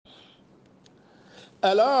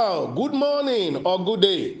Hello, good morning or good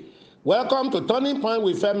day. Welcome to Turning Point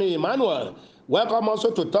with Femi Emmanuel. Welcome also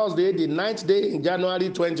to Thursday, the 9th day in January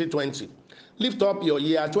 2020. Lift up your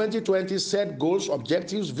year 2020, set goals,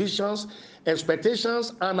 objectives, visions,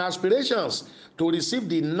 expectations, and aspirations to receive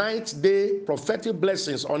the 9th day prophetic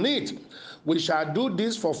blessings on it. We shall do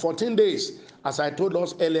this for 14 days, as I told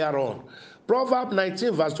us earlier on. Proverb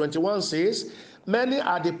 19, verse 21 says, Many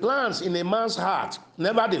are the plans in a man's heart.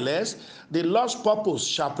 Nevertheless, the Lord's purpose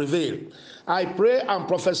shall prevail. I pray and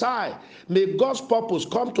prophesy, may God's purpose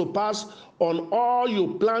come to pass on all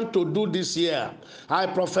you plan to do this year. I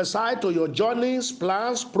prophesy to your journeys,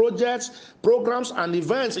 plans, projects, programs, and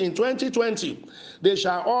events in 2020. They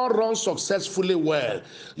shall all run successfully well.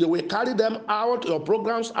 You will carry them out, your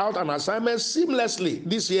programs out, and assignments seamlessly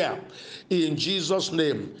this year. In Jesus'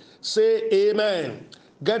 name, say amen.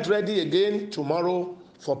 Get ready again tomorrow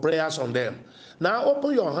for prayers on them. Now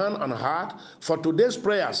open your hand and heart for today's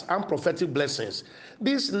prayers and prophetic blessings.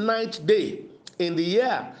 This 9th day in the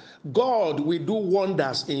year, God will do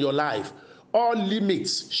wonders in your life. All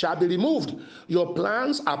limits shall be removed. Your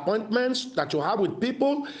plans, appointments that you have with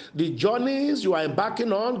people, the journeys you are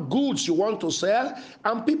embarking on, goods you want to sell,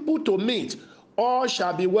 and people to meet, all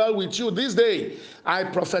shall be well with you this day. I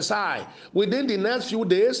prophesy, within the next few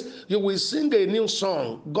days, you will sing a new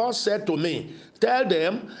song. God said to me, tell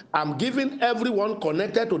them, I'm giving everyone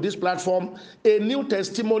connected to this platform a new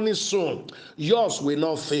testimony soon. Yours will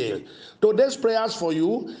not fail. Today's prayers for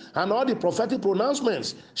you and all the prophetic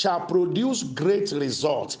pronouncements shall produce great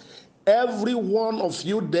results. Every one of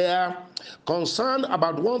you there concerned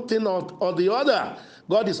about one thing or the other,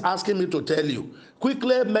 God is asking me to tell you.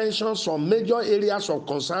 Quickly mention some major areas of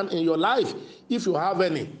concern in your life, if you have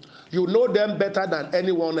any. You know them better than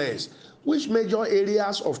anyone else. Which major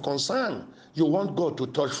areas of concern you want God to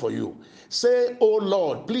touch for you? Say, oh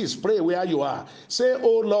Lord, please pray where you are. Say,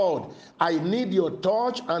 oh Lord, I need your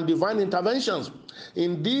touch and divine interventions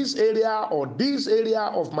in this area or this area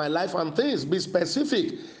of my life and things. Be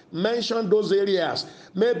specific. Mention those areas.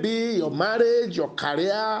 Maybe your marriage, your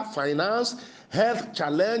career, finance, health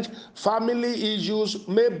challenge, family issues,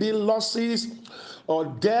 maybe losses or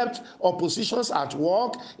debt or positions at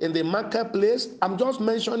work, in the marketplace. I'm just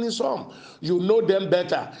mentioning some. You know them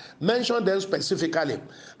better. Mention them specifically.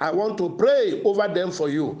 I want to pray over them for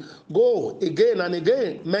you. Go again and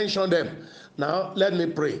again. Mention them. Now, let me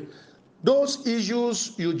pray. Those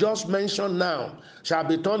issues you just mentioned now shall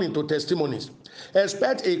be turned into testimonies.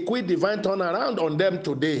 Expect a quick divine turnaround on them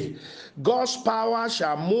today. God's power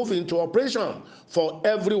shall move into operation for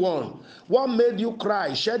everyone. What made you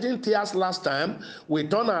cry, shedding tears last time, will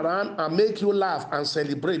turn around and make you laugh and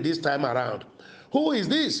celebrate this time around. Who is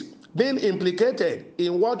this? Being implicated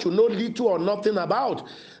in what you know little or nothing about.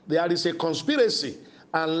 There is a conspiracy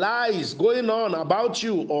and lies going on about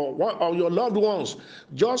you or your loved ones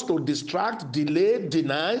just to distract, delay,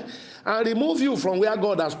 deny, and remove you from where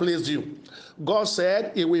God has placed you. God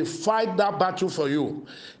said he will fight that battle for you.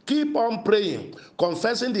 Keep on praying,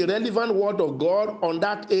 confessing the relevant word of God on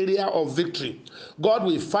that area of victory. God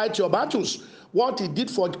will fight your battles. What he did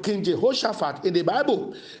for King Jehoshaphat in the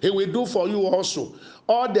Bible, he will do for you also.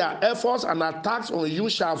 All their efforts and attacks on you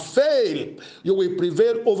shall fail. You will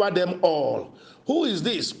prevail over them all. Who is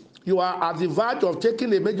this? You are at the verge of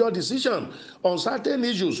taking a major decision on certain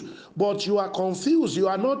issues, but you are confused. You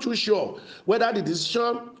are not too sure whether the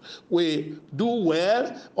decision will do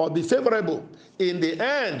well or be favorable in the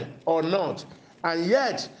end or not. And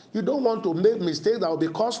yet, you don't want to make mistakes that will be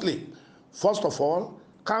costly. First of all,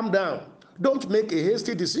 calm down. Don't make a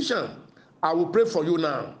hasty decision. I will pray for you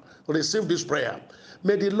now. Receive this prayer.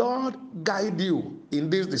 May the Lord guide you in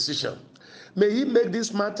this decision. May he make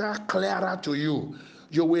this matter clearer to you.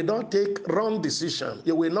 You will not take wrong decision.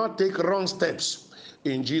 You will not take wrong steps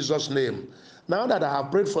in Jesus' name. Now that I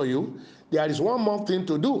have prayed for you, there is one more thing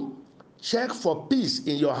to do. Check for peace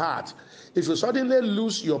in your heart. If you suddenly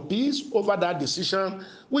lose your peace over that decision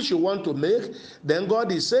which you want to make, then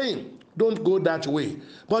God is saying, don't go that way.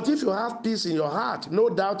 But if you have peace in your heart, no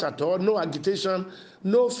doubt at all, no agitation,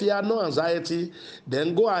 no fear, no anxiety,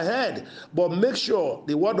 then go ahead. But make sure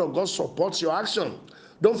the word of God supports your action.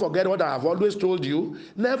 Don't forget what I have always told you.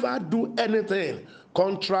 Never do anything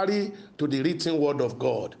contrary to the written word of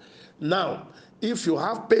God. Now, if you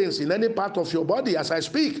have pains in any part of your body as I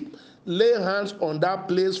speak, lay hands on that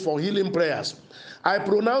place for healing prayers. I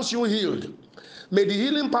pronounce you healed. May the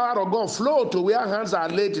healing power of God flow to where hands are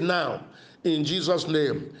laid now. In Jesus'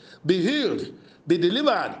 name. Be healed, be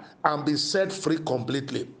delivered, and be set free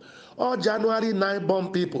completely. All January 9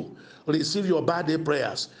 born people, receive your birthday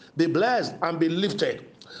prayers. Be blessed and be lifted.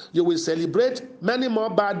 You will celebrate many more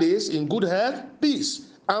birthdays in good health,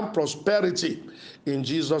 peace, and prosperity in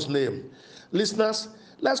Jesus' name. Listeners,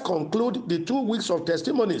 let's conclude the 2 weeks of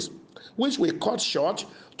testimonies, which we cut short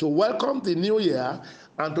to welcome the new year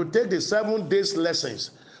and to take the 7 days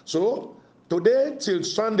lessons. So, today till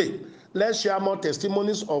Sunday, let's share more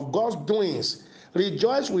testimonies of God's doings.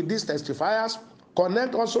 Rejoice with these testifiers.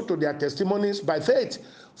 Connect also to their testimonies by faith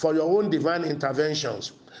for your own divine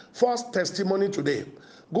interventions. First testimony today.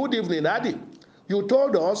 Good evening, Daddy. You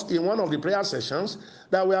told us in one of the prayer sessions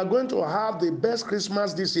that we are going to have the best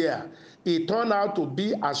Christmas this year. It turned out to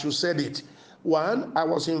be as you said it. One, I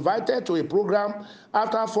was invited to a program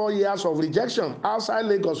after 4 years of rejection outside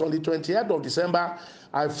Lagos on the 28th of December.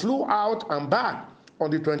 I flew out and back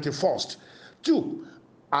on the 21st. Two,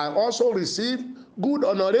 I also received good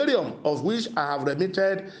honorarium, of which I have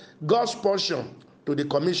remitted God's portion to the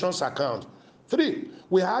commission's account. 3,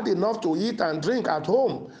 we had enough to eat and drink at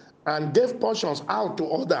home and gave portions out to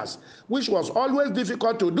others, which was always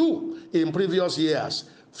difficult to do in previous years.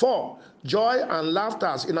 4, joy and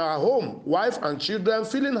laughter in our home, wife and children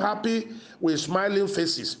feeling happy with smiling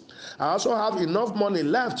faces. I also have enough money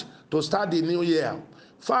left to start the new year.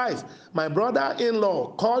 5, my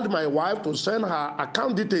brother-in-law called my wife to send her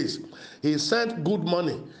account details. He sent good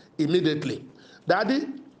money immediately. Daddy,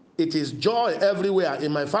 it is joy everywhere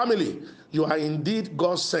in my family. You are indeed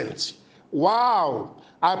God sent. Wow!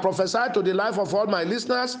 I prophesy to the life of all my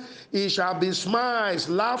listeners, it shall be smiles,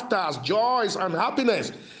 laughter, joys, and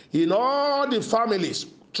happiness in all the families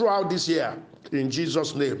throughout this year. In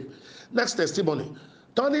Jesus' name. Next testimony.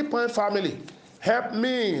 Turning Point family, help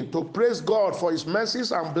me to praise God for his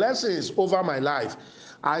mercies and blessings over my life.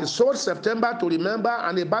 I sowed September to remember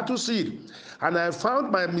and a battle seed, and I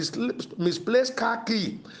found my misplaced car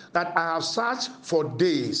key that I have searched for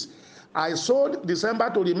days. I sowed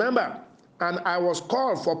December to remember, and I was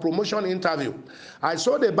called for promotion interview. I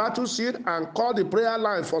sowed a battle seed and called the prayer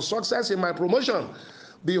line for success in my promotion.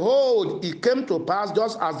 Behold, it came to pass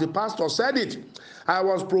just as the pastor said it. I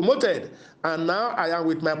was promoted, and now I am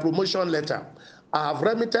with my promotion letter. I have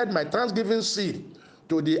remitted my thanksgiving seed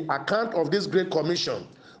to the account of this great commission.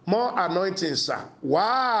 More anointing, sir.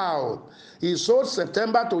 Wow! He sowed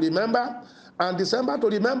September to remember and December to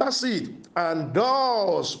remember seed, and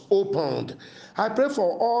doors opened. I pray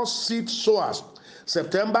for all seed sowers,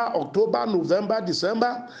 September, October, November,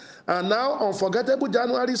 December, and now unforgettable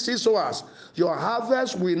January seed sowers. Your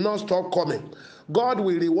harvest will not stop coming. God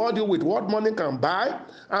will reward you with what money can buy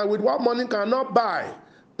and with what money cannot buy.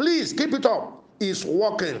 Please keep it up. It's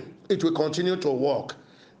working. It will continue to work.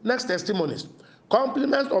 Next testimonies.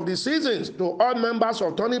 Compliments of the seasons to all members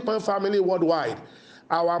of Turning Point family worldwide.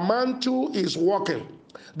 Our mantle is working.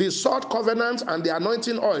 The salt covenant and the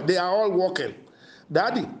anointing oil, they are all working.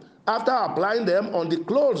 Daddy, after applying them on the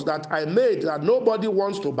clothes that I made that nobody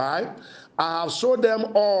wants to buy, I have sold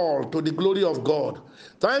them all to the glory of God.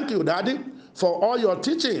 Thank you, Daddy, for all your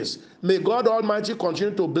teachings. May God Almighty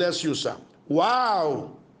continue to bless you, sir.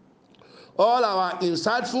 Wow! All our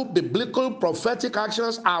insightful, biblical, prophetic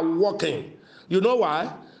actions are working. You know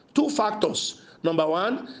why? 2 factors. Number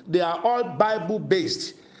 1, they are all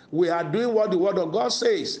Bible-based. We are doing what the Word of God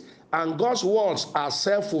says, and God's words are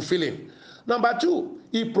self-fulfilling. Number 2,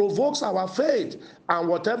 it provokes our faith, and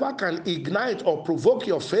whatever can ignite or provoke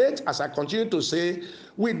your faith, as I continue to say,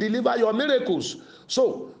 will deliver your miracles.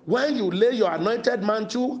 So, when you lay your anointed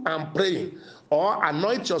mantle and praying, or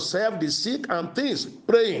anoint yourself, the sick and things,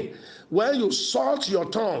 praying, when you salt your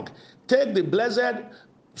tongue, take the blessed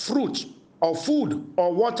fruit or food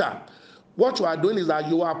or water, what you are doing is that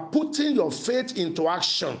you are putting your faith into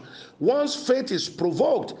action. Once faith is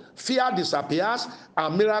provoked, fear disappears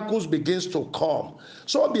and miracles begins to come.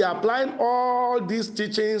 So be applying all these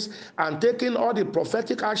teachings and taking all the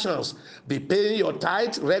prophetic actions. Be paying your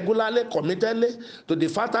tithe regularly, committedly to the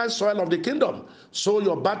fertile soil of the kingdom. Sow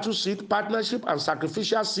your battle seed, partnership, and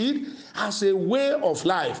sacrificial seed as a way of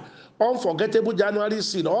life. Unforgettable January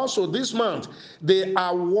seed also this month, they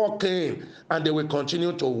are working and they will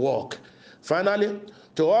continue to work. Finally,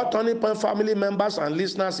 to all Turning Point family members and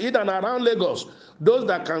listeners in and around Lagos, those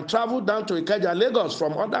that can travel down to Ikeja, Lagos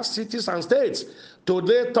from other cities and states,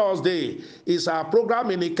 today, Thursday, is our program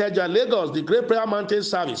in Ikeja, Lagos, the Great Prayer Mountain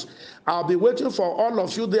Service. I'll be waiting for all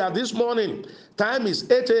of you there this morning. Time is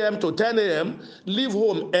 8 a.m. to 10 a.m. Leave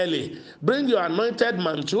home early. Bring your anointed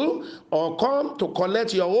mantle or come to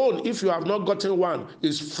collect your own if you have not gotten one.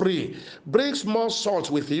 It's free. Bring small salt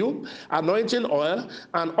with you, anointing oil,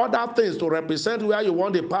 and other things to represent where you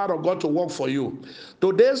want the power of God to work for you.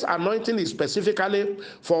 Today's anointing is specifically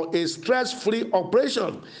for a stress-free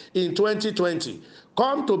operation in 2020.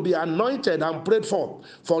 Come to be anointed and prayed for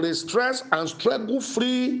a stress and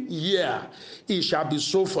struggle-free year. It shall be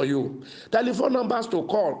so for you. Telephone numbers to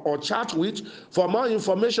call or chat with for more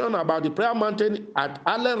information about the prayer mountain at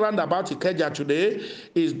Allen Roundabout Ikeja today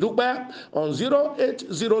is Dupe on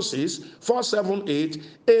 0806 478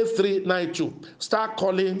 8392. Start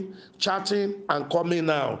calling, chatting, and coming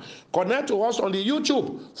now. Connect to us on the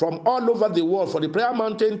YouTube from all over the world for the prayer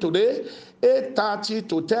mountain today, 8:30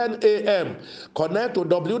 to 10 a.m. Connect to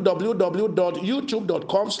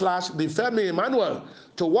www.youtube.com/Femi Emmanuel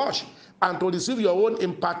to watch and to receive your own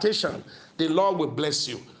impartation. The Lord will bless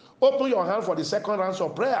you. Open your hand for the second round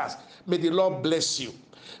of prayers. May the Lord bless you.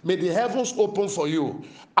 May the heavens open for you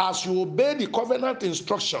as you obey the covenant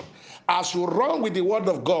instruction, as you run with the word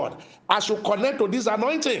of God, as you connect to this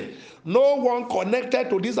anointing. No one connected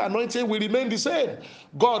to this anointing will remain the same.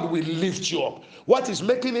 God will lift you up. What is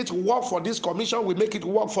making it work for this commission will make it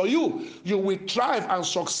work for you. You will thrive and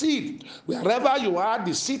succeed wherever you are,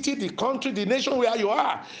 the city, the country, the nation where you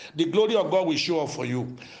are. The glory of God will show up for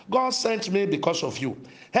you. God sent me because of you.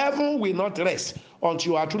 Heaven will not rest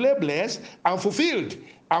until you are truly blessed and fulfilled.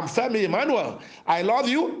 I'm Femi Emmanuel. I love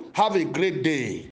you. Have a great day.